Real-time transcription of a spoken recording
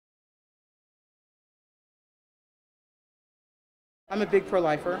I'm a big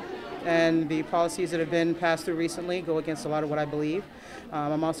pro-lifer, and the policies that have been passed through recently go against a lot of what I believe.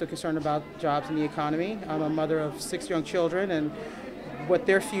 I'm also concerned about jobs in the economy. I'm a mother of 6 young children, and what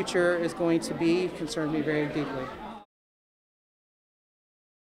their future is going to be concerns me very deeply.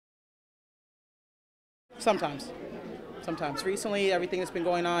 Sometimes. Sometimes. Recently, everything that's been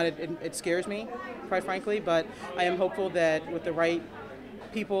going on, it scares me, quite frankly, but I am hopeful that with the right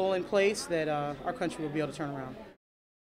people in place that our country will be able to turn around.